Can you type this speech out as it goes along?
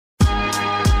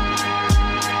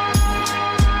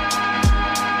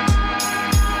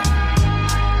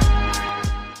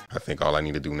think all I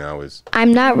need to do now is...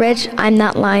 I'm not rich, I'm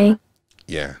not lying.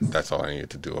 Yeah, that's all I needed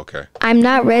to do, okay. I'm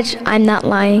not rich, I'm not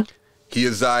lying. He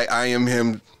is I am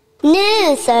him.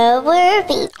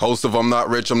 Newsworthy. Host of I'm Not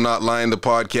Rich, I'm Not Lying, the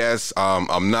podcast.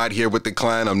 I'm not here with the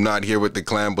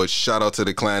clan. But shout out to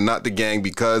the clan, not the gang,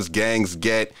 because gangs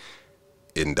get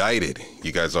indicted.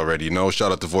 You guys already know.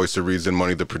 Shout out to Voice of Reason,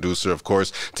 Money the producer, of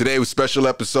course. Today was special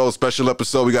episode.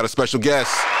 We got a special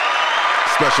guest.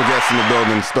 Special guest in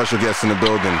the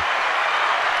building.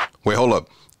 Wait, hold up.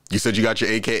 You said you got your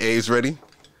AKAs ready?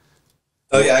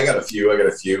 Oh yeah, I got a few.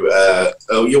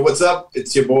 What's up?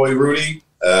 It's your boy Rudy,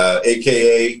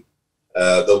 aka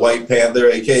the White Panther,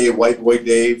 aka White Boy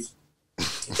Dave,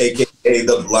 aka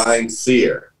the Blind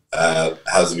Seer.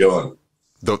 How's it going?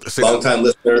 Long time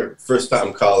listener, first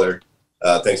time caller.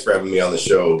 Thanks for having me on the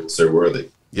show, Sir Worthy.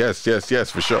 Yes,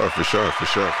 for sure.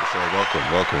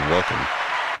 Welcome.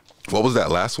 What was that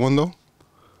last one though?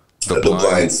 The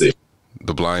Blind Seer.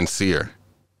 The Blind Seer.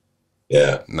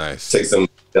 Yeah. Nice. Take some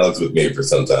dialogues with me for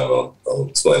some time. I'll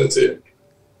explain it to you.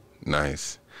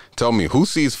 Nice. Tell me, who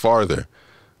sees farther,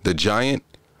 the giant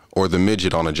or the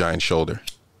midget on a giant shoulder?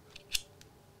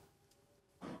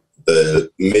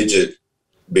 The midget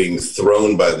being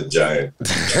thrown by the giant.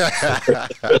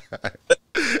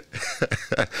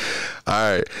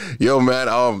 All right. Yo, man,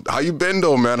 how you been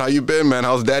though, man?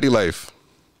 How's daddy life?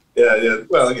 Yeah.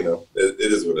 Well, you know, it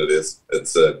is what it is.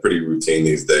 It's pretty routine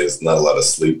these days. Not a lot of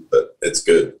sleep, but it's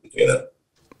good, you know.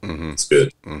 Mm-hmm. It's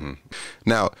good. Mm-hmm.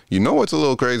 Now, you know what's a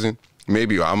little crazy?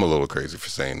 Maybe I'm a little crazy for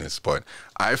saying this, but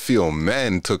I feel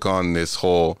men took on this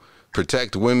whole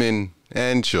protect women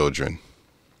and children.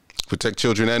 Protect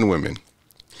children and women.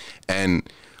 And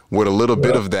with a little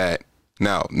bit of that,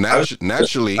 now,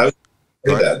 naturally... I would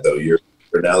say that, though, your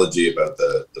analogy about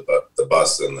the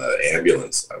bus and the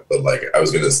ambulance, but like I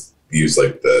was going to use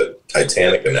like the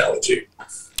Titanic analogy,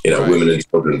 you know, right. Women and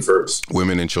children first.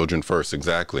 Women and children first,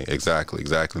 exactly.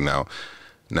 Now,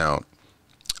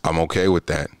 I'm okay with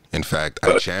that. In fact,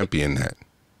 I champion that.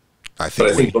 I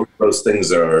think both those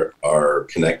things are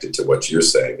connected to what you're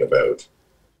saying about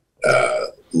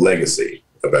legacy,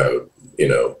 about, you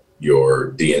know,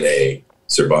 your DNA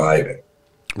surviving.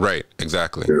 Right,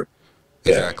 exactly.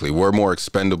 Exactly. We're more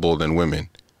expendable than women.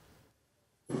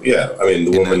 Yeah, I mean,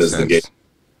 the woman is the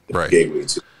gateway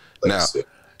to legacy.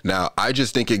 Now, I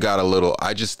just think it got a little,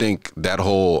 I just think that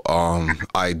whole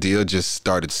idea just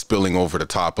started spilling over the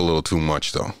top a little too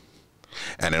much, though.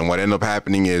 And then what ended up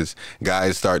happening is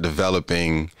guys start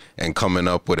developing and coming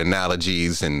up with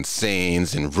analogies and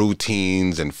sayings and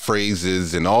routines and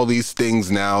phrases and all these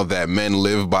things now that men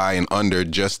live by and under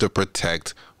just to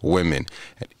protect women,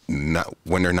 not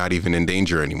when they're not even in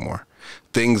danger anymore.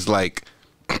 Things like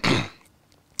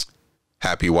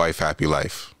happy wife, happy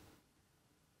life.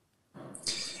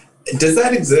 Does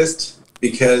that exist?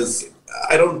 Because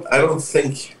I don't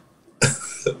think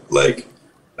like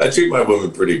I treat my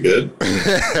women pretty good.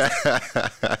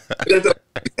 They're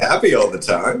happy all the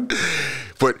time.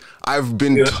 But I've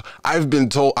been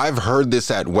told, I've heard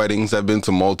this at weddings. I've been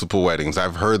to multiple weddings.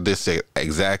 I've heard this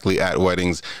exactly at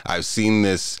weddings. I've seen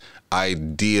this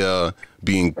idea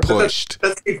being pushed.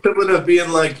 That's the equivalent of being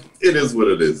like, it is what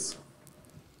it is.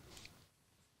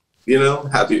 You know,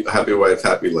 happy wife,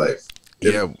 happy life.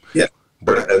 Yeah.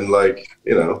 And like,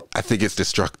 you know, I think it's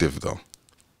destructive though.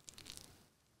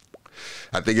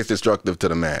 I think it's destructive to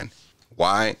the man.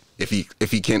 Why? If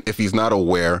he's not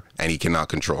aware and he cannot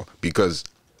control. Because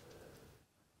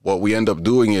what we end up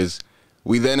doing is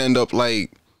we then end up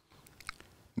like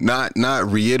not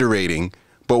reiterating,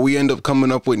 but we end up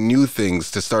coming up with new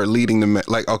things to start leading the men.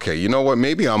 Like, okay, you know what?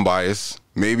 Maybe I'm biased.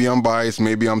 Maybe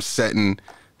I'm setting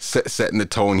the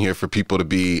tone here for people to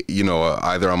be, you know,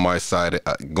 either on my side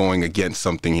going against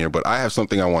something here. But I have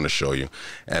something I want to show you.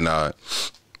 And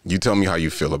you tell me how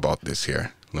you feel about this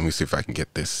here. Let me see if I can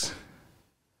get this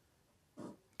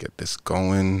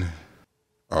going.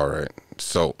 All right.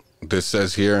 So this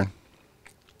says here,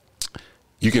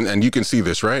 you can see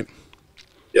this, right?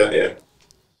 Yeah.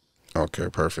 Okay,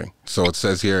 perfect. So it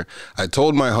says here, I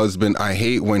told my husband I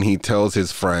hate when he tells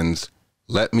his friends,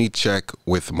 let me check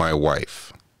with my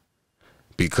wife,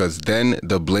 because then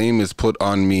the blame is put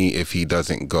on me if he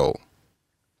doesn't go.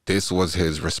 This was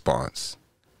his response.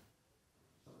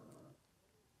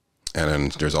 And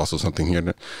then there's also something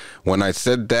here. When I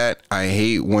said that, I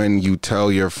hate when you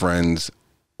tell your friends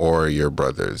or your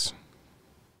brothers.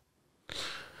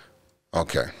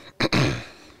 Okay.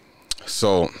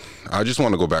 So I just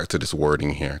want to go back to this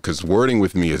wording here, because wording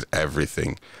with me is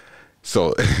everything.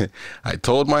 So I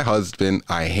told my husband,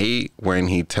 I hate when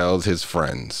he tells his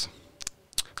friends.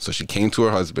 So she came to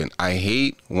her husband. I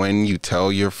hate when you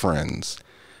tell your friends,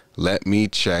 let me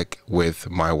check with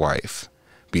my wife,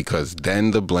 because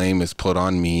then the blame is put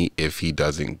on me if he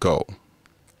doesn't go.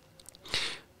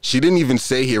 She didn't even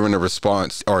say here in a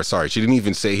response, or sorry, she didn't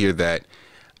even say here that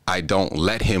I don't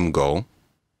let him go.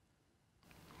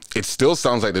 It still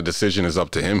sounds like the decision is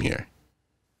up to him here.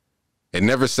 It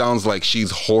never sounds like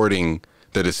she's hoarding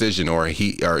the decision, or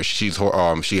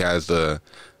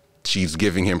she's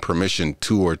giving him permission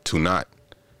to or to not.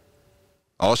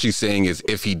 All she's saying is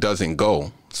if he doesn't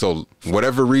go. So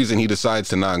whatever reason he decides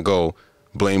to not go,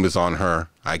 blame is on her.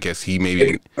 I guess he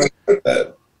maybe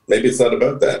it's not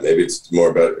about that. Maybe it's more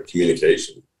about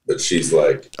communication. But she's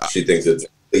like, she thinks it's a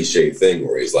cliche thing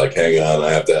where he's like, hang on,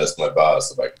 I have to ask my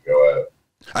boss if I can go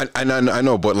out. I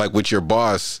know, but like with your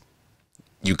boss,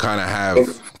 you kind of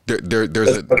have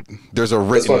there's a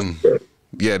written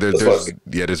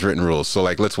there's written rules. So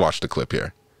like, let's watch the clip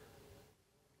here.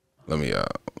 Let me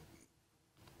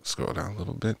scroll down a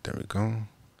little bit. There we go.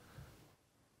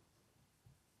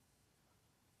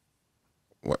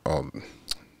 What?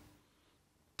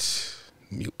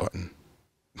 Mute button.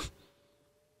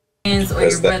 Or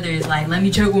your brother is like, let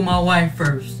me check with my wife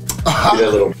first. See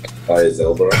that little by his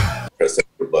elbow? Press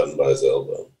that button by his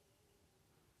elbow.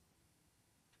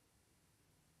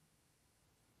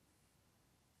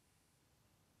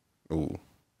 Ooh.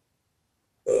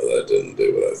 Oh, that didn't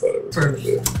do what I thought it was going to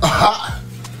do.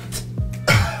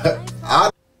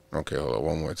 Okay, hold on.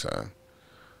 One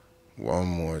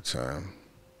more time.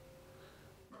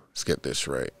 Let's get this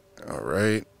right. All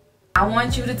right. I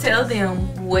want you to tell them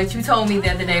what you told me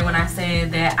the other day when I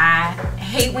said that I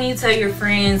hate when you tell your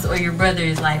friends or your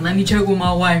brothers, like, let me check with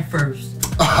my wife first.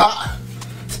 I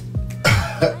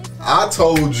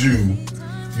told you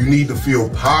need to feel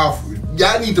powerful.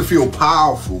 Y'all need to feel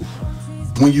powerful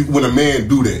when a man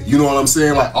do that. You know what I'm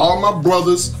saying? Like, all my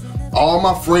brothers, all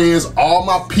my friends, all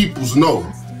my peoples know.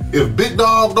 If Big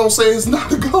Dog don't say it's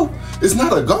not a go, it's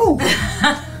not a go.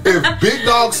 If Big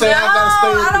Dog say I gotta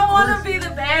stay at I don't want crib, to be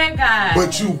the bad guy.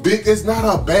 but you big, it's not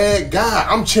a bad guy.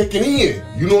 I'm checking in.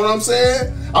 You know what I'm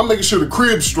saying? I'm making sure the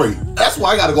crib's straight. That's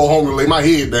why I gotta go home and lay my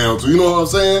head down too. You know what I'm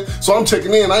saying? So I'm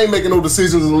checking in. I ain't making no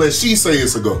decisions unless she say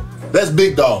it's a go. That's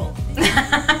Big Dog.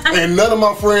 And none of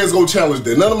my friends gonna challenge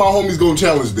that. None of my homies gonna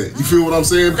challenge that. You feel what I'm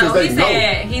saying? Because So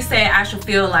he said I should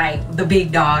feel like the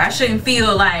big dog. I shouldn't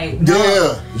feel like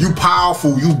yeah, you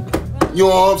powerful. You know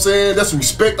what I'm saying? That's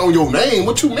respect on your name.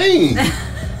 What you mean?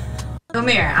 Come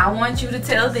here. I want you to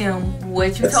tell them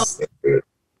what you told me.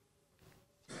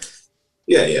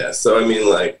 Yeah. So I mean,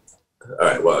 like, all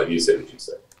right. Well, you say what you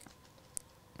say.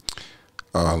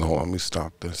 Hold on, let me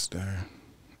stop this there.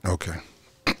 Okay.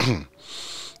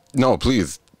 No,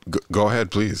 please go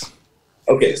ahead, please.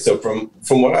 Okay, so from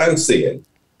what I'm seeing,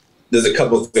 there's a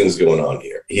couple of things going on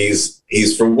here. He's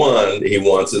for one, he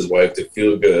wants his wife to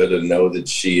feel good and know that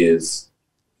she has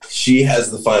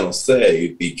the final say,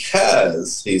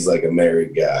 because he's like a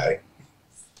married guy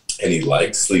and he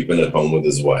likes sleeping at home with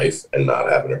his wife and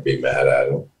not having her be mad at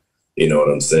him. You know what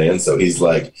I'm saying? So he's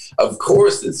like, of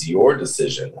course it's your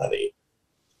decision, honey.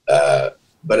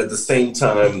 But at the same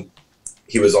time,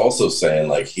 he was also saying,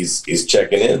 like, he's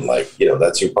checking in, like, you know,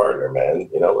 that's your partner, man,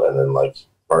 you know, and then, like,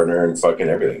 partner in fucking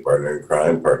everything, partner in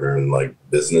crime, partner in, like,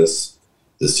 business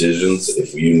decisions.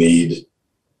 If you need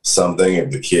something,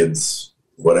 if the kids,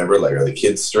 whatever, like, are the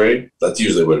kids straight? That's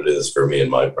usually what it is for me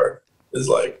and my partner, is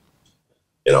like,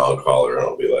 you know, I'll call her and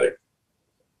I'll be like,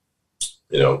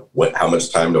 you know, how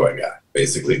much time do I got?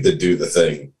 Basically, to do the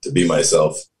thing, to be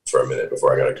myself for a minute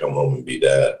before I got to come home and be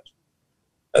dad.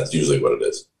 That's usually what it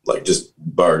is. Like, just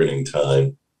bargaining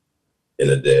time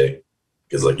in a day.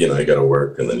 Because, like, you know, you got to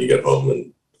work and then you get home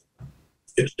and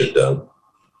get shit done.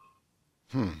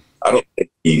 I don't think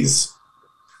he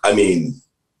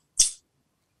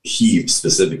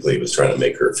specifically was trying to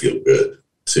make her feel good,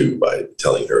 too, by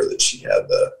telling her that she had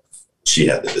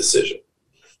the decision.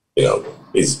 You know,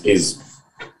 he's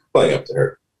playing up to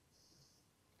her.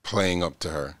 Playing up to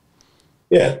her.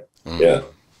 Yeah. Yeah.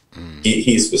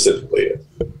 He specifically is.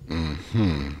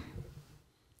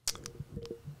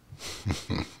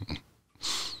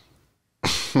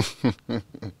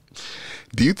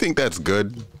 Do you think that's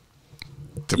good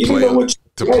to You play? don't know what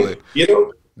Play. You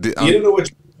don't know what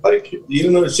like. You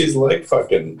don't know what she's like.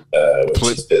 Fucking when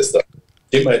she's pissed off.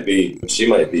 She might be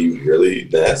really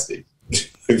nasty.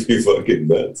 Might be fucking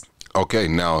nuts. Okay,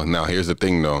 now here's the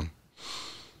thing, though.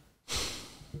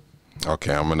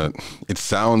 Okay, It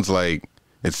sounds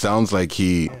like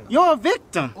he. You're a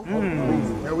victim.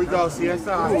 There we go,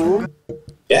 CSI.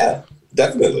 Yeah,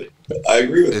 definitely. I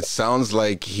agree with It sounds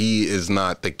like he is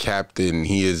not the captain.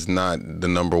 He is not the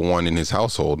number one in his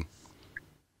household.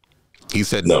 He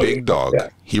said No, big dog. yeah.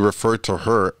 He referred to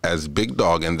her as big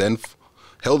dog, and then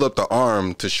held up the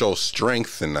arm to show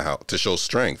strength in the house. To show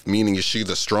strength, meaning is she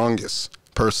the strongest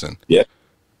person? Yeah.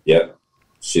 Yeah.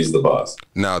 She's the boss.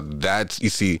 Now that's, you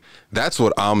see, that's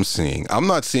what I'm seeing. I'm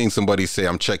not seeing somebody say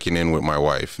I'm checking in with my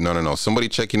wife. No. Somebody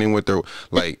checking in with their,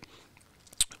 like,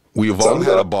 we've all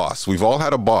had a boss. We've all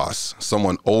had a boss,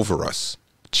 someone over us,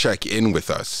 check in with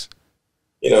us.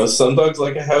 You know, some dogs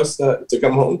like a house to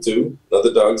come home to.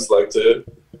 Other dogs like to,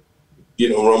 you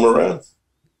know, roam around.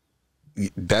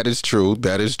 That is true.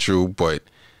 That is true. But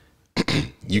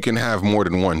you can have more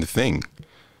than one thing.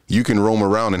 You can roam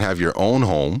around and have your own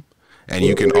home, and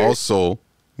you can also,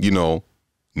 you know,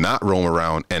 not roam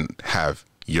around and have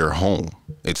your home.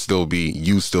 You still be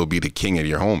the king of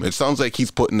your home. It sounds like he's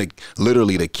putting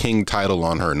literally the king title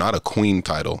on her, not a queen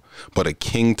title, but a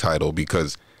king title,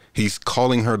 because he's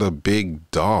calling her the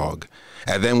big dog.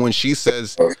 And then when she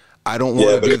says, I don't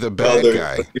want to be the bad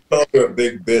guy. If you call her a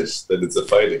big bitch, then it's a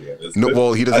fight again. No,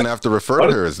 well, he doesn't have to refer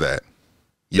to her as that.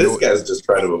 This guy's just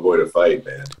trying to avoid a fight,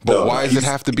 man. But why does it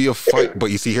have to be a fight?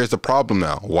 But you see, here's the problem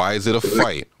now. Why is it a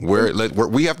fight?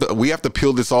 We have to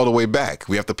peel this all the way back.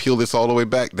 We have to peel this all the way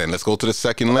back. Then let's go to the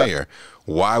second layer.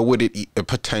 Why would it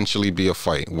potentially be a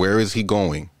fight? Where is he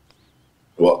going?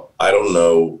 Well, I don't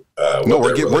know. No,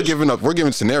 we're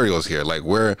giving scenarios here. Like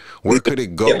where could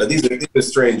it go? Yeah, but these are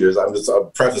strangers. I'm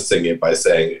prefacing it by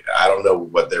saying I don't know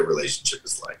what their relationship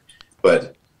is like.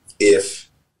 But if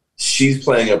she's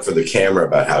playing up for the camera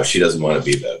about how she doesn't want to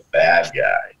be the bad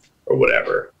guy or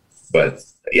whatever, but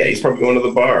yeah, he's probably going to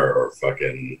the bar or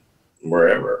fucking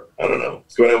wherever. I don't know.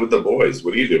 What's going on with the boys?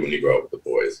 What do you do when you grow up with the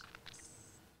boys?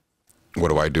 What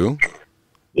do I do?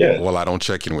 Yeah. Well, I don't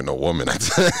check in with no woman.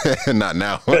 Not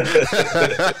now.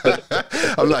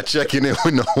 I'm not checking in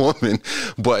with no woman.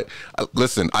 But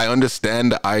listen, I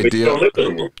understand the idea. But you don't live with a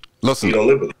woman. Listen, you don't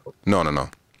live with a woman. No.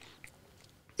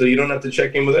 So you don't have to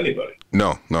check in with anybody.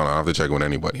 No, I don't have to check in with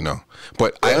anybody. No,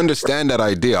 but I understand that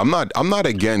idea. I'm not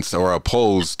against or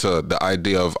opposed to the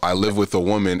idea of I live with a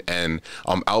woman and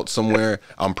I'm out somewhere.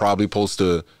 I'm probably supposed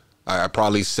to. I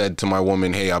probably said to my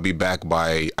woman, hey, I'll be back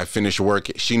by, I finish work.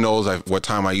 She knows what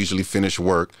time I usually finish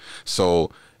work.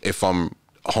 So if I'm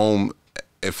home,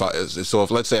 if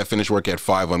let's say I finish work at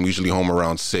 5, I'm usually home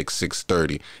around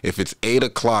 6:30. If it's 8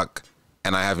 o'clock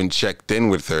and I haven't checked in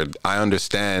with her, I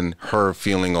understand her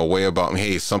feeling a way about me.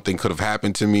 Hey, something could have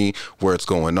happened to me, where it's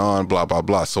going on, blah, blah,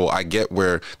 blah. So I get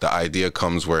where the idea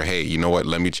comes where, hey, you know what,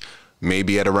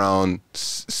 maybe at around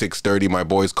 6:30, my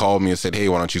boys called me and said, hey,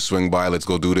 why don't you swing by? Let's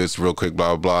go do this real quick,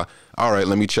 blah, blah, blah. All right,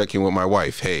 let me check in with my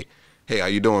wife. Hey, how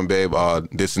you doing, babe?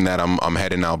 This and that, I'm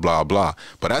heading out, blah, blah.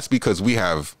 But that's because we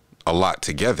have a lot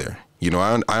together. You know,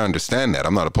 I understand that.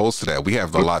 I'm not opposed to that. We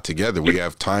have a lot together. We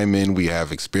have time in, we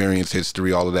have experience,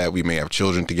 history, all of that. We may have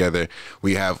children together.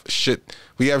 We have shit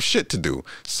to do.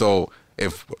 So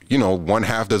if, you know, one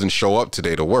half doesn't show up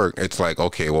today to work, it's like,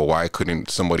 okay, well, why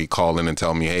couldn't somebody call in and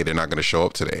tell me, hey, they're not going to show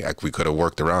up today? Like, we could have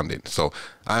worked around it. So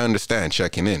I understand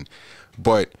checking in,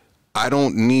 but I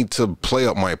don't need to play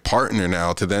up my partner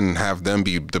now to then have them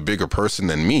be the bigger person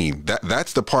than me.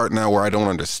 That's the part now where I don't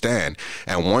understand.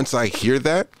 And once I hear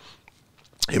that,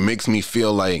 it makes me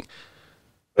feel like.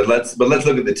 But let's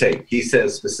look at the tape. He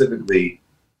says specifically,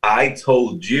 I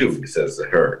told you, he says to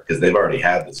her, because they've already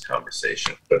had this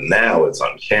conversation, but now it's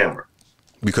on camera.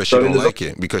 Because she don't like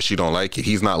it. Because she don't like it.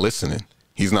 He's not listening.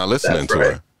 He's not listening to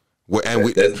her. We're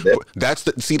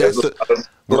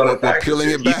peeling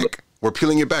it back. We're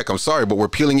peeling it back. I'm sorry, but we're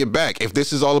peeling it back. If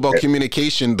this is all about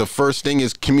communication, the first thing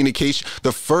is communication.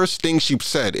 The first thing she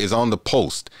said is on the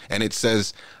post, and it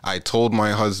says, I told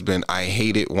my husband I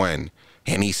hate it when,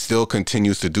 and he still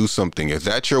continues to do something. If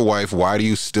that's your wife, why do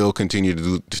you still continue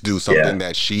to do something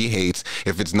that she hates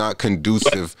if it's not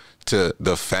conducive to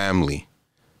the family?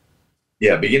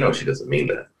 Yeah, but you know she doesn't mean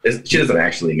that. She doesn't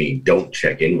actually mean don't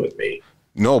check in with me.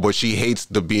 No, but she hates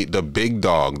the big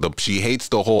dog. She hates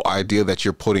the whole idea that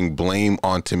you're putting blame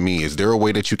onto me. Is there a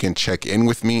way that you can check in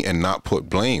with me and not put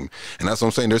blame? And that's what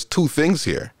I'm saying. There's two things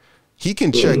here. He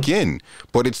can check in,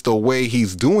 but it's the way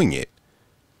he's doing it.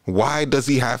 Why does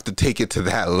he have to take it to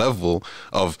that level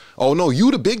of, oh no,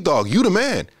 you the big dog, you the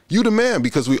man,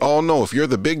 because we all know if you're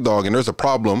the big dog and there's a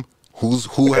problem,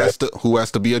 who has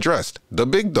to be addressed? The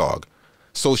big dog.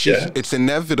 So it's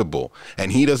inevitable.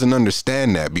 And he doesn't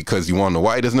understand that, because you want to know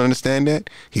why he doesn't understand that?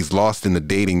 He's lost in the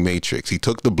dating matrix. He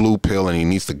took the blue pill and he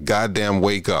needs to goddamn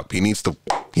wake up. He needs to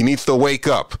wake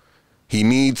up. He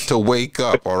needs to wake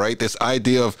up. All right. This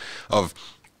idea of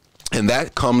and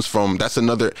that comes from, that's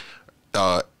another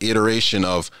iteration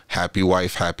of happy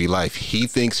wife, happy life. He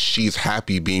thinks she's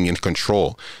happy being in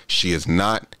control. She is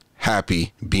not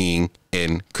happy being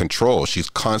in control. She's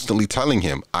constantly telling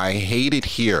him, I hate it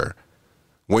here.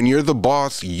 When you're the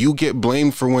boss, you get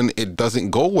blamed for when it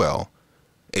doesn't go well.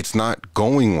 It's not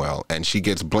going well, and she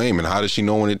gets blamed. And how does she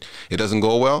know when it doesn't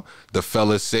go well? The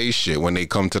fellas say shit when they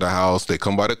come to the house. They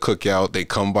come by the cookout. They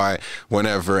come by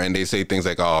whenever, and they say things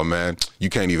like, oh, man, you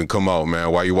can't even come out,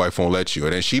 man. Why your wife won't let you?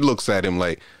 And then she looks at him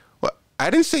like, well, I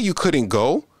didn't say you couldn't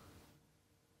go.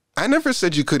 I never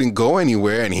said you couldn't go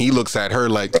anywhere. And he looks at her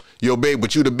like, yo, babe,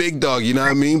 but you the big dog, you know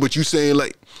what I mean? But you saying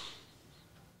like,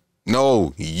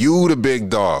 no, you the big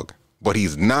dog. But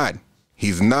he's not.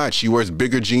 He's not. She wears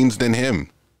bigger jeans than him.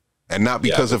 And not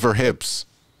because of her hips.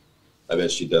 I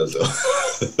bet she does,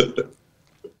 though.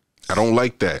 I don't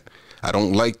like that. I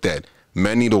don't like that.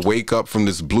 Men need to wake up from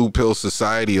this blue pill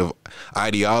society of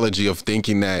ideology of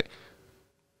thinking that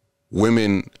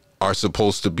women are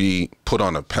supposed to be put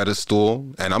on a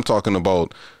pedestal. And I'm talking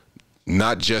about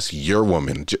not just your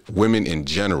woman, women in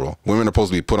general. Women are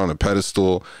supposed to be put on a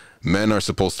pedestal. Men are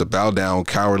supposed to bow down,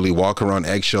 cowardly, walk around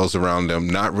eggshells around them,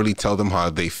 not really tell them how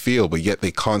they feel, but yet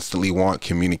they constantly want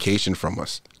communication from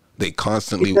us. They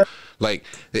constantly, like,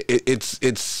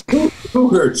 it's. Who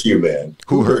hurt you, man?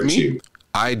 Who hurt me? You?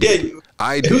 I did. Yeah,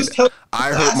 I did.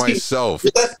 I hurt myself.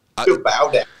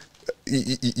 Bow down.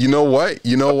 You know what?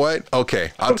 You know what?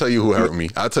 Okay, I'll tell you who hurt me.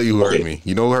 I'll tell you who hurt me.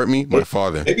 You know who hurt me? My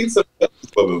father. Maybe it's some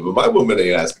woman, but my woman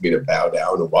ain't asking me to bow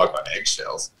down and walk on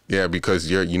eggshells. Yeah, because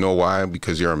you know why?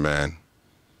 Because you're a man.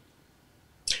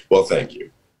 Well, thank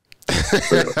you.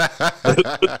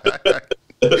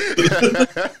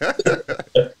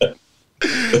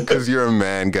 Because you're a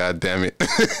man, God damn it.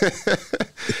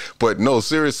 But no,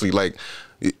 seriously, like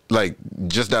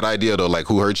just that idea though, like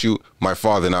who hurt you? My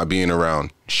father not being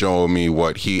around, showing me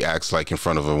what he acts like in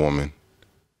front of a woman,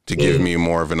 to give me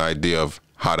more of an idea of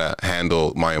how to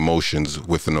handle my emotions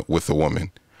with a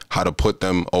woman, how to put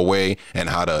them away, and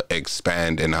how to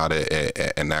expand and how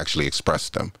to and actually express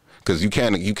them. Because you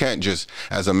can't just,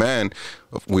 as a man,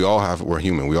 we're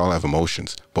human, we all have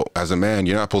emotions, but as a man,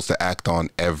 you're not supposed to act on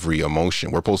every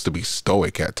emotion. We're supposed to be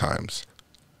stoic at times.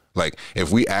 Like,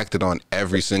 if we acted on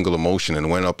every single emotion and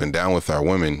went up and down with our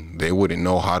women, they wouldn't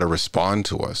know how to respond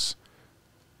to us.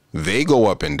 They go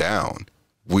up and down.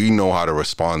 We know how to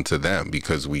respond to them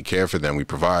because we care for them, we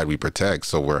provide, we protect.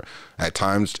 So we're, at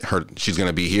times, she's going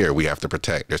to be here, we have to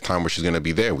protect. There's time where she's going to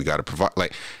be there, we got to provide.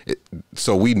 Like,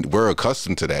 so we're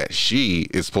accustomed to that. She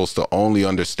is supposed to only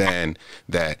understand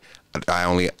that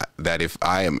that if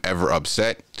I am ever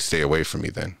upset, stay away from me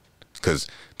then. Because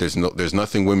there's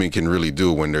nothing women can really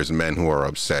do when there's men who are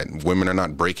upset. Women are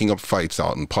not breaking up fights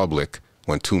out in public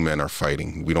when two men are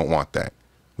fighting. We don't want that.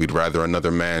 We'd rather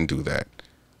another man do that.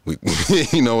 We,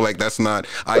 like, that's not,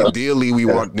 ideally we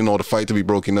want, the fight to be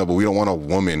broken up, but we don't want a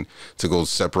woman to go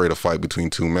separate a fight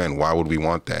between two men. Why would we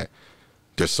want that?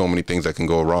 There's so many things that can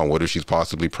go wrong. What if she's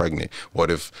possibly pregnant? What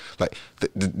if, like,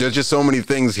 there's just so many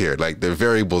things here. Like, there are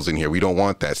variables in here. We don't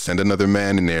want that. Send another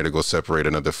man in there to go separate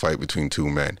another fight between two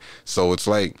men. So it's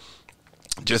like,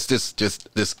 just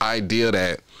this idea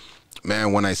that,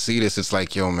 man, when I see this, it's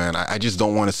like, yo, man, I just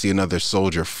don't want to see another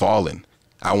soldier falling.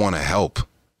 I want to help.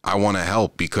 I want to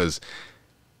help, because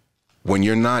when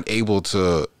you're not able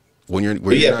to, you're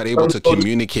not able to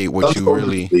communicate what you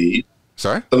really lead.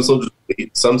 Sorry?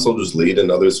 Some soldiers lead and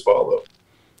others follow.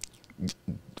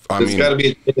 There's got to be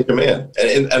a chain of command.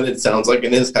 And it sounds like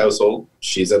in his household,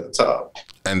 she's at the top.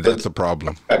 And that's a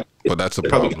problem. But that's a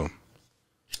problem.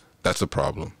 That's a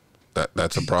problem.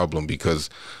 That's a problem,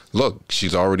 because, look,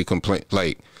 she's already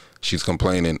she's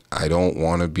complaining, I don't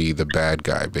want to be the bad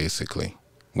guy, basically.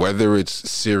 Whether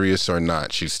it's serious or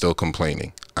not, she's still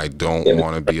complaining. I don't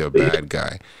want to be a bad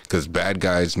guy, because bad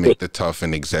guys make the tough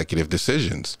and executive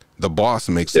decisions. The boss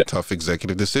makes the tough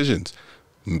executive decisions.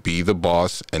 Be the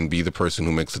boss and be the person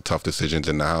who makes the tough decisions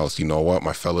in the house. You know what?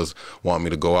 My fellas want me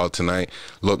to go out tonight.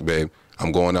 Look, babe,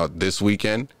 I'm going out this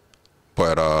weekend,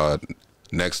 but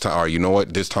next time, or you know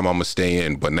what? This time I'm going to stay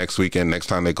in, but next weekend, next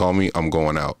time they call me, I'm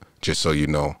going out, just so you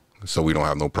know, so we don't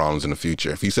have no problems in the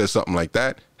future. If he says something like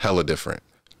that, hella different.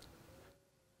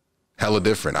 Hella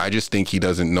different. I just think he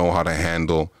doesn't know how to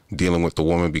handle dealing with the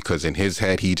woman, because in his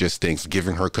head, he just thinks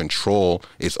giving her control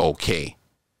is okay.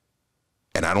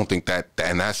 And I don't think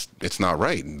it's not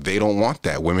right. They don't want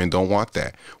that. Women don't want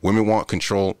that. Women want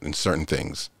control in certain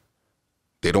things.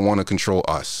 They don't want to control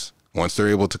us. Once they're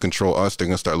able to control us, they're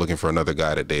going to start looking for another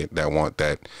guy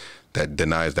that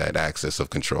denies that access of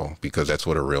control, because that's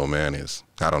what a real man is.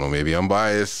 I don't know. Maybe I'm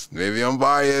biased.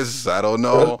 I don't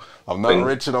know. I'm not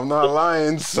rich and I'm not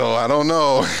lying, so I don't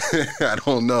know. I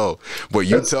don't know. But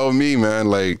you tell me, man.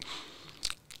 Like,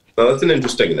 no, that's an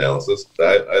interesting analysis.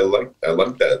 I like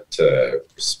that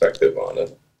perspective on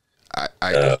it.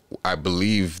 I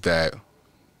believe that,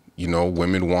 you know,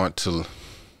 women want to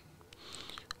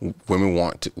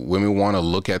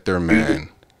look at their man.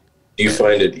 Do you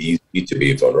find it easy to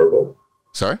be vulnerable?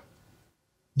 Sorry?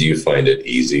 Do you find it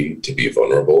easy to be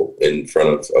vulnerable in front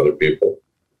of other people?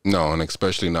 No, and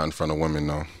especially not in front of women,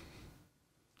 no.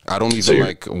 I don't even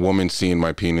like a woman seeing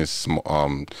my penis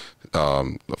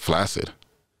flaccid.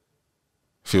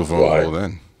 Feel vulnerable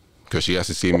then. Because she has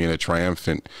to see me in a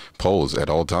triumphant pose at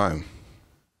all time.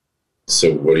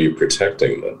 So what are you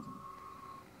protecting then?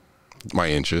 My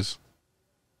inches.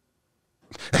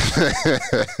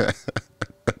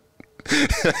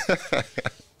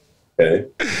 Okay.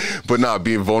 But not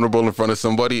being vulnerable in front of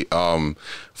somebody,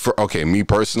 me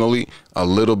personally, a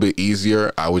little bit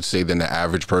easier, I would say, than the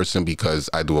average person, because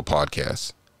I do a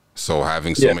podcast. So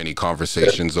having so many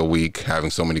conversations a week, having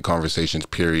so many conversations,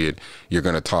 period, you're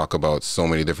going to talk about so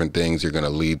many different things. You're going to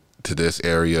lead to this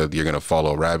area. You're going to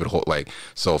follow a rabbit hole.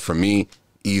 So for me,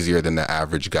 easier than the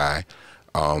average guy.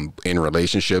 In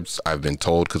relationships, I've been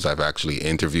told, because I've actually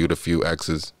interviewed a few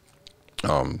exes.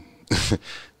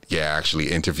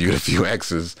 Actually interviewed a few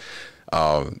exes,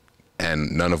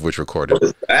 and none of which recorded. What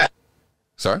was that?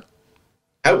 Sorry?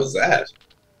 How was that?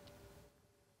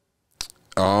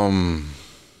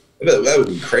 That would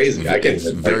be crazy.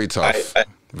 Very tough.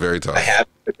 Very tough. I had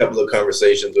a couple of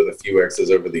conversations with a few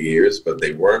exes over the years, but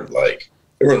they weren't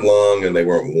long and they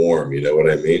weren't warm. You know what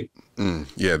I mean?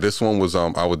 Yeah, this one was,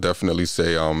 I would definitely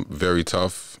say, very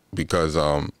tough, because,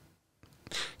 I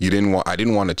didn't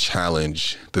want to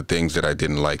challenge the things that I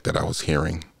didn't like that I was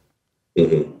hearing.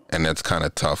 Mm-hmm. And that's kind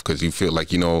of tough, because you feel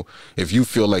like, you know, if you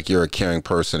feel like you're a caring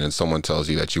person and someone tells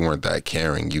you that you weren't that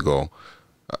caring, you go,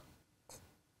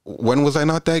 when was I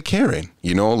not that caring?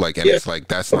 You know, it's like,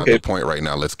 that's not the point right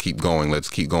now. Let's keep going. Let's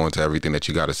keep going to everything that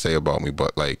you got to say about me.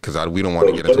 But because we don't want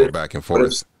to get into a back and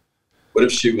forth. What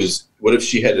if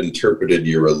she had interpreted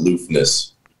your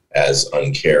aloofness as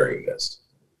uncaringness?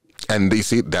 And they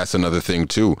see, that's another thing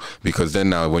too, because then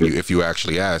now if you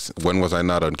actually ask, when was I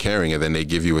not uncaring? And then they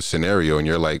give you a scenario and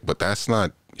you're like, but that's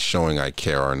not showing I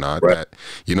care or not. Right. That,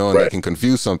 you know, and they can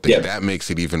confuse something. Yeah. That makes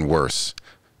it even worse.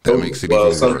 Makes it even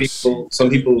worse. Some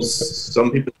people's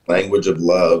language of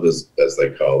love, as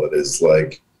they call it, is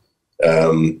like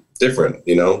different.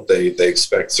 You know, they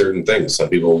expect certain things. Some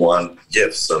people want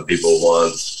gifts. Some people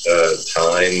want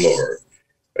time, or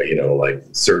you know, like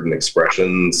certain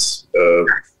expressions of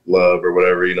love or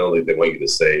whatever. You know, like they want you to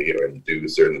say, you know, and do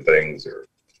certain things, or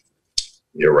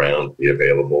be around, be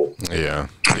available. Yeah.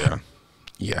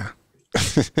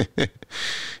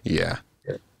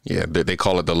 Yeah, they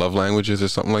call it the love languages or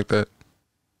something like that.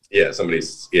 Yeah, I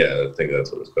think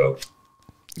that's what it's called.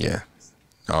 Yeah.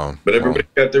 But everybody's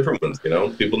got different ones, you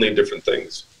know? People need different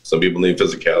things. Some people need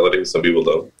physicality, some people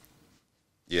don't.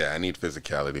 Yeah, I need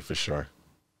physicality for sure.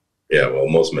 Yeah, well,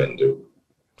 most men do.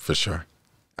 For sure.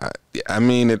 I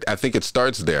mean, I think it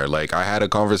starts there. Like, I had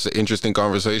a interesting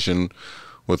conversation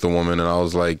with a woman, and I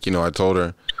was like, you know, I told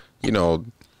her, you know,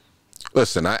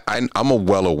 listen, I'm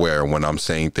well aware when I'm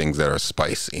saying things that are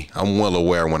spicy. I'm well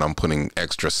aware when I'm putting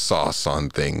extra sauce on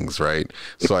things, right?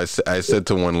 So I said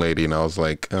to one lady, and I was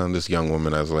like, this young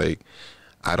woman, I was like,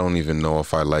 I don't even know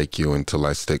if I like you until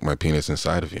I stick my penis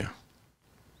inside of you.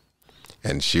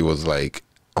 And she was like,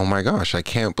 oh my gosh, I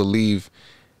can't believe.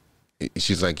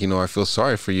 She's like, you know, I feel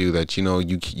sorry for you that, you know,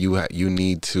 you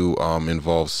need to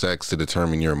involve sex to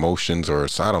determine your emotions, or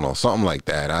I don't know, something like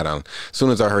that. As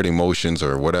soon as I heard emotions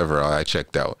or whatever, I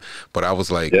checked out. But I was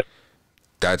like,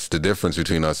 that's the difference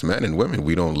between us men and women.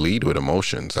 We don't lead with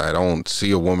emotions. I don't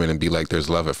see a woman and be like, there's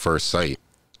love at first sight,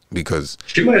 because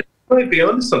she might be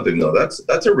onto something though.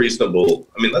 That's a reasonable.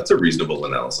 I mean, that's a reasonable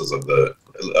analysis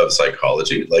of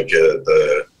psychology. Like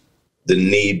the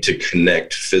need to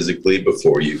connect physically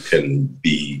before you can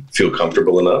feel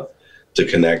comfortable enough to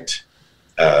connect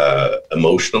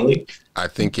emotionally. I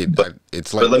think it's like.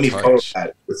 But let me follow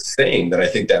that with saying that I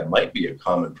think that might be a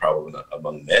common problem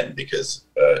among men, because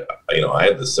you know, I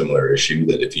had the similar issue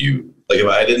that if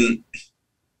I didn't,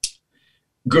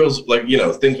 girls, like, you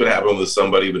know, things would happen with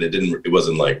somebody, but it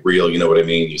wasn't like real. You know what I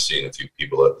mean? You're seeing a few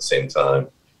people at the same time.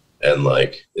 And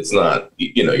like, it's not,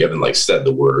 you know, you haven't like said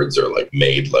the words or like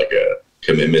made like a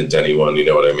commitment to anyone, you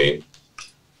know what I mean?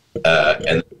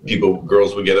 And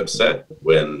girls would get upset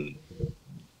when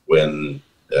you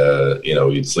know,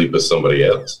 you'd sleep with somebody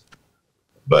else.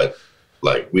 But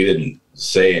like, we didn't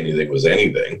say anything was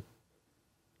anything.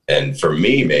 And for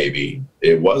me, maybe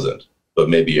it wasn't, but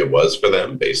maybe it was for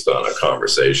them based on a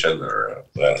conversation or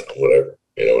I don't know, whatever,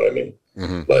 you know what I mean?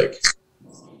 Mm-hmm. Like,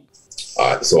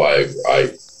 so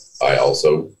I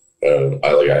also,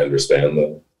 I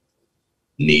understand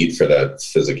need for that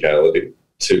physicality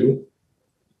too.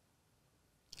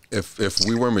 If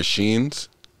we were machines,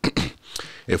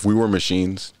 if we were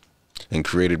machines and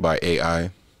created by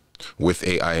AI, with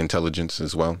AI intelligence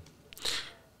as well,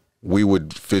 we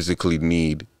would physically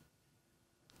need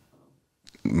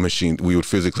we would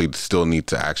physically still need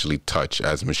to actually touch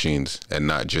as machines and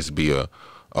not just be a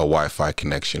Wi-Fi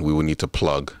connection. We would need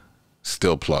to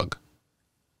still plug.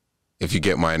 If you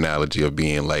get my analogy of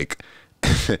being like,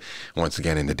 once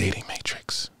again, in the dating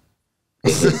matrix.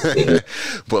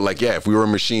 But like, yeah, if we were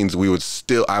machines,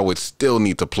 I would still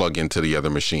need to plug into the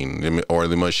other machine, or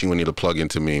the machine would need to plug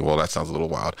into me. Well, that sounds a little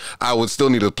wild. I would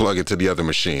still need to plug into the other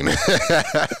machine.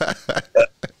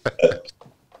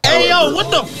 Hey, yo, what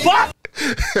the fuck?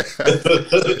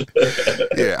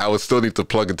 Yeah, I would still need to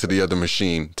plug into the other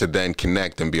machine to then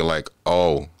connect and be like,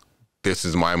 oh, this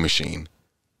is my machine.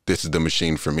 This is the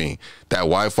machine for me. That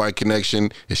Wi-Fi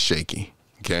connection is shaky,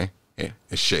 okay? Yeah,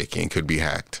 it's shaky and could be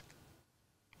hacked.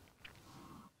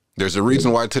 There's a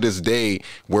reason why to this day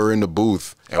we're in the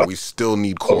booth and we still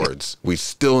need cords. We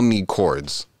still need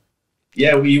cords.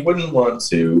 Yeah, well, you wouldn't want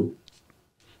to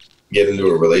get into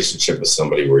a relationship with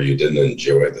somebody where you didn't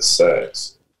enjoy the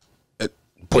sex.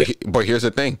 But here's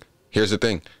the thing. Here's the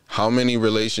thing. How many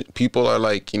people are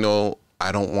like,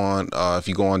 I don't want, if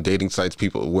you go on dating sites,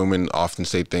 women often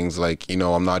say things like,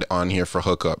 I'm not on here for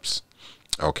hookups.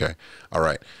 Okay. All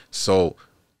right. So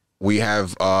we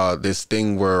have this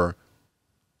thing where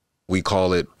we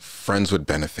call it friends with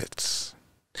benefits.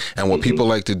 And what people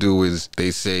like to do is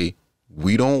they say,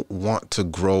 we don't want to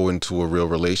grow into a real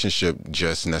relationship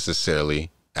just necessarily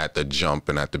at the jump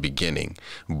and at the beginning,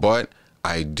 but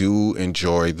I do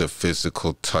enjoy the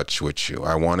physical touch with you.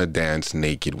 I want to dance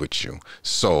naked with you.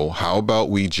 So how about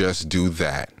we just do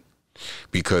that?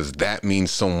 Because that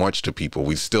means so much to people.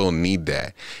 We still need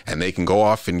that. And they can go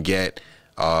off and get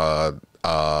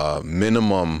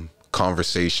minimum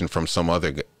conversation from some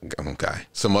other guy,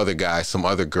 some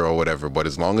other girl, whatever. But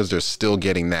as long as they're still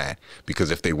getting that, because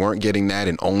if they weren't getting that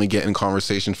and only getting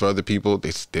conversation for other people,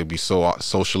 they'd be so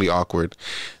socially awkward.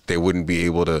 They wouldn't be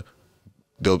able to.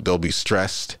 They'll be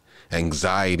stressed,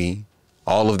 anxiety,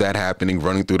 all of that happening,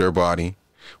 running through their body.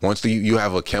 Once you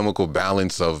have a chemical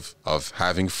balance of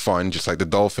having fun, just like the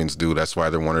dolphins do, that's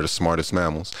why they're one of the smartest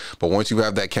mammals. But once you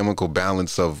have that chemical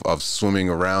balance of swimming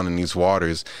around in these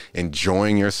waters,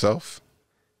 enjoying yourself,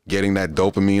 getting that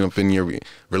dopamine up in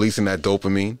releasing that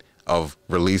dopamine of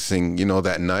releasing,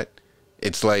 that nut,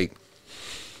 it's like,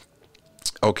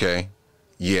 okay,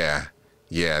 yeah,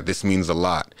 this means a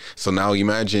lot. So now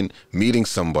imagine meeting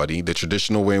somebody the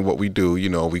traditional way in what we do,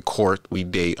 we court, we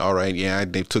date. All right, yeah,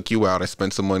 they took you out. I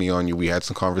spent some money on you. We had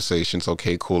some conversations.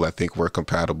 Okay, cool. I think we're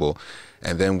compatible.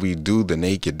 And then we do the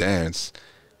naked dance.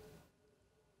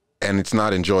 And it's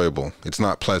not enjoyable. It's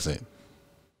not pleasant.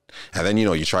 And then,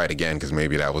 you try it again because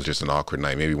maybe that was just an awkward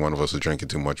night. Maybe one of us was drinking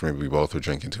too much. Maybe we both were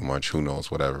drinking too much. Who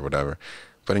knows? Whatever.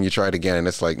 But then you try it again and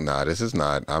it's like, nah, this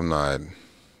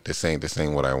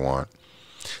ain't what I want.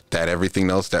 That everything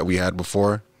else that we had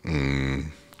before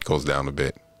goes down a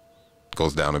bit.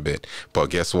 But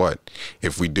guess what?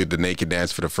 If we did the naked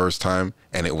dance for the first time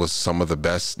and it was some of the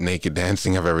best naked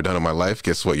dancing I've ever done in my life,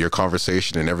 guess what? Your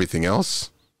conversation and everything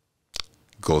else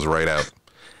goes right out.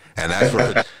 And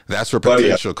that's where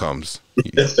potential comes.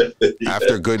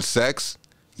 After good sex,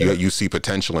 you see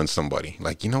potential in somebody.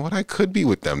 Like, you know what? I could be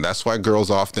with them. That's why girls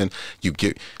often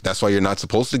that's why you're not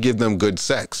supposed to give them good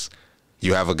sex.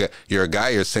 You're a guy,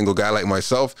 you're a single guy like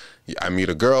myself. I meet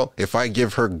a girl. If I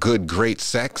give her great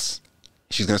sex,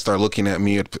 she's going to start looking at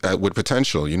me with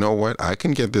potential. You know what? I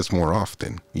can get this more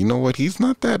often. You know what? He's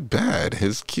not that bad.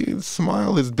 His cute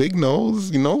smile, his big nose.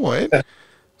 You know what?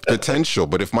 Potential.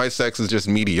 But if my sex is just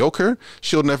mediocre,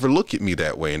 she'll never look at me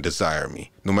that way and desire me,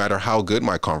 no matter how good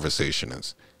my conversation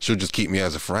is. She'll just keep me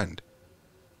as a friend.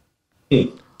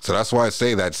 So that's why I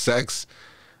say that sex,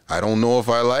 I don't know if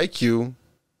I like you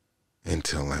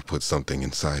until I put something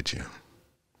inside you.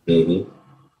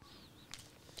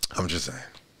 I'm just saying.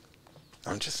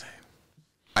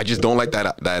 I just don't like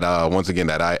that once again,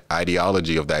 that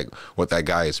ideology of what that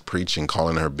guy is preaching,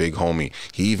 calling her big homie.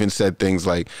 He even said things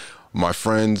like, my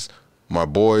friends, my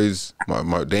boys,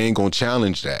 they ain't gonna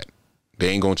challenge that. They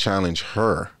ain't gonna challenge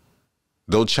her.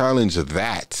 They'll challenge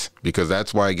that because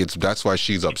that's why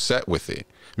she's upset with it,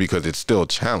 because it's still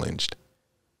challenged,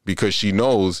 because she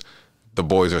knows the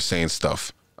boys are saying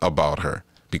stuff about her,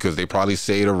 because they probably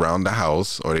say it around the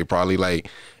house, or it's probably like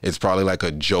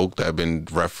a joke that been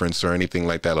referenced or anything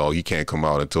like that. Oh, he can't come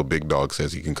out until Big Dog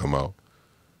says he can come out.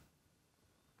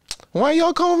 Why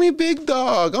y'all call me Big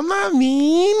Dog? I'm not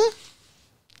mean.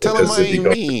 Tell him I ain't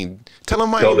mean. Tell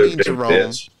him I ain't mean,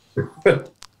 Jerome. And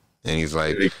he's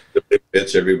like, if he a big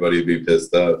bitch, everybody would be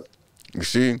pissed off. you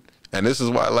see? And this is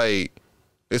why, like,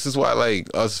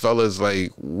 us fellas,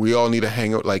 like, we all need to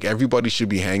hang out. Like, everybody should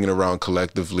be hanging around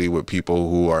collectively with people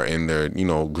who are in their, you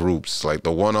know, groups. Like,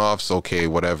 the one-offs, okay,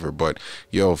 whatever. But,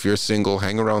 yo, if you're single,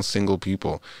 hang around single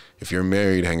people. If you're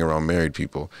married, hang around married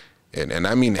people. And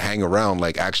I mean hang around,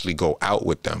 like, actually go out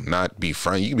with them. Not be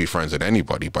friends. You can be friends with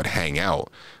anybody, but hang out.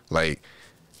 Like,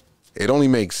 it only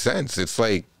makes sense. It's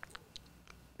like...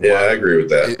 Yeah, I agree with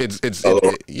that. It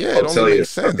only makes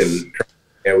sense.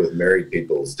 Yeah, with married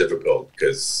people it's difficult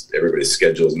because everybody's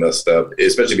schedule's messed up,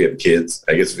 especially if you have kids.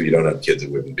 I guess if you don't have kids,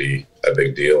 it wouldn't be a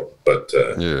big deal. But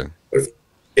with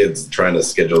kids trying to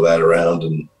schedule that around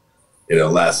and, you know,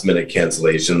 last minute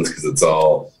cancellations because it's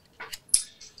all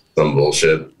some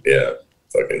bullshit. Yeah,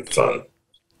 fucking fun.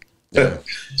 Yeah.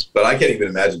 But I can't even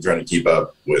imagine trying to keep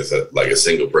up with a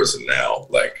single person now,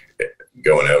 like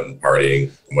going out and partying,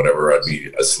 whatever. I'd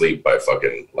be asleep by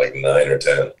fucking like 9 or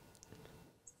 10.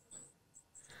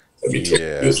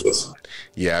 Useless.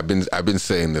 Yeah, I've been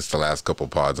saying this the last couple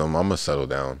pods. I'm gonna settle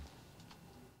down.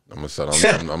 I'm gonna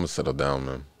settle down,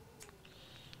 man.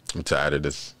 I'm tired of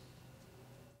this.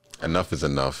 Enough is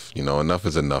enough. You know, enough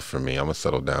is enough for me. I'm gonna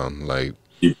settle down. Like,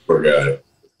 you poor guy.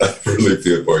 I really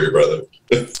feel for you, brother.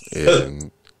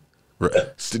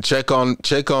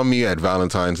 Check on me at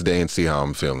Valentine's Day and see how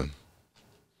I'm feeling.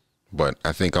 But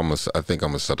I think I'm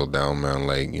gonna settle down, man.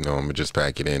 Like, you know, I'm gonna just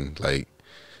pack it in. Like,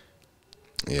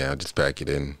 yeah, I'll just pack it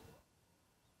in.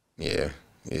 Yeah.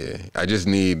 I just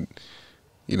need,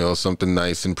 you know, something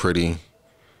nice and pretty.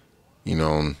 You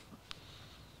know,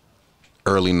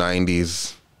 early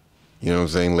 90s. You know what I'm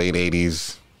saying? Late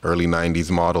 80s, early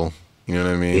 90s model. You know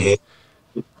what I mean?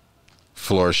 Mm-hmm.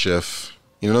 Floor shift.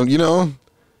 You know,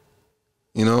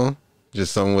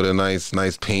 just someone with a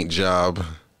nice paint job.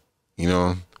 You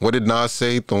know, what did Nas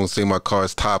say? Don't say my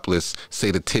car's topless. Say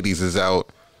the titties is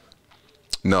out.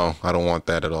 No, I don't want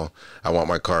that at all. I want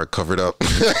my car covered up. But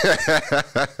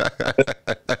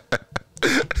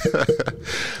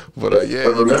yeah,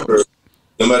 but remember,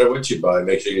 no matter what you buy,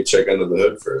 make sure you check under the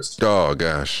hood first. Oh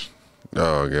gosh.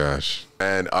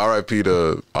 And R.I.P.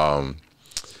 to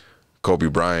Kobe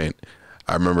Bryant.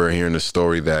 I remember hearing the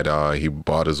story that he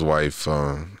bought his wife,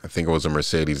 I think it was a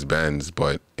Mercedes Benz,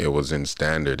 but it was in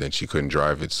standard and she couldn't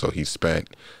drive it, so he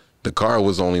spent. The car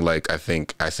was only like,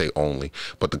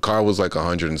 but the car was like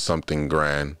 100 and something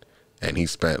grand, and he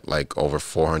spent like over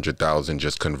 400,000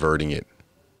 just converting it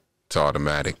to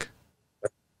automatic. Why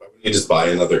wouldn't you just buy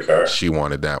another car? She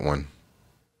wanted that one.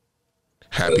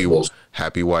 Happy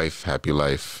wife, happy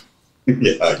life.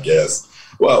 Yeah, I guess.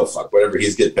 Well, fuck, whatever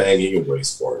he's paying, he can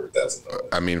waste 400,000.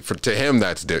 I mean, to him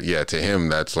that's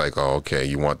like, oh, okay,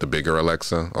 you want the bigger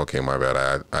Alexa? Okay, my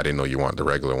bad. I didn't know you want the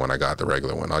regular one. I got the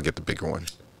regular one. I'll get the bigger one.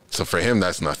 So for him,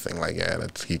 that's nothing. Like, yeah,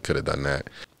 he could have done that.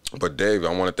 But Dave,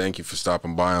 I want to thank you for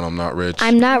stopping by on I'm Not Rich.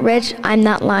 I'm not rich. I'm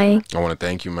not lying. I want to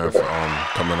thank you, man, for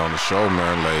coming on the show,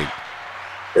 man. Like,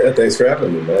 yeah, thanks for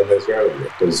having me, man. Thanks for having me.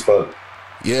 It was fun.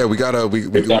 Yeah, we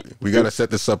gotta set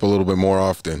this up a little bit more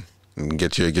often and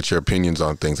get your opinions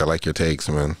on things. I like your takes,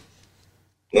 man.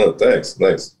 No, thanks.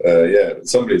 Nice. Yeah,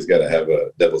 somebody's got to have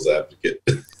a devil's advocate.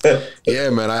 Yeah,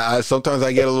 man. I sometimes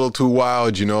I get a little too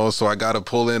wild, you know, so I got to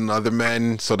pull in other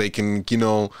men so they can, you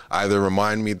know, either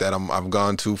remind me that I've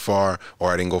gone too far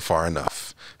or I didn't go far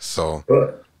enough. So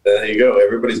there you go.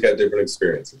 Everybody's got different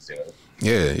experiences, you know.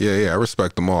 Yeah. I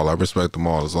respect them all.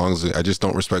 As long as I just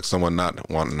don't respect someone not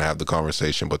wanting to have the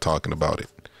conversation but talking about it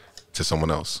to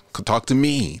someone else. Talk to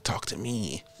me.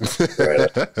 Right.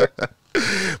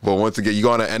 But once again, you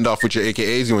gonna end off with your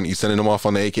AKAs? You sending them off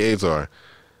on the AKAs or?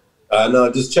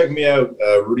 No, just check me out,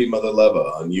 Rudy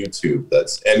Muthaluva on YouTube.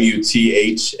 That's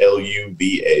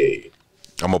Muthaluva.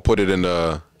 I'm gonna put it in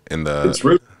the. It's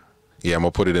Rudy. Yeah, I'm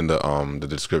gonna put it in the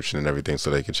description and everything so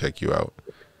they can check you out.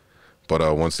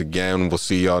 But once again, we'll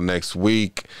see y'all next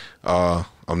week.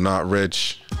 I'm not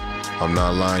rich. I'm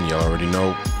not lying. Y'all already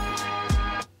know.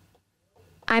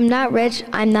 I'm not rich.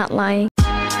 I'm not lying.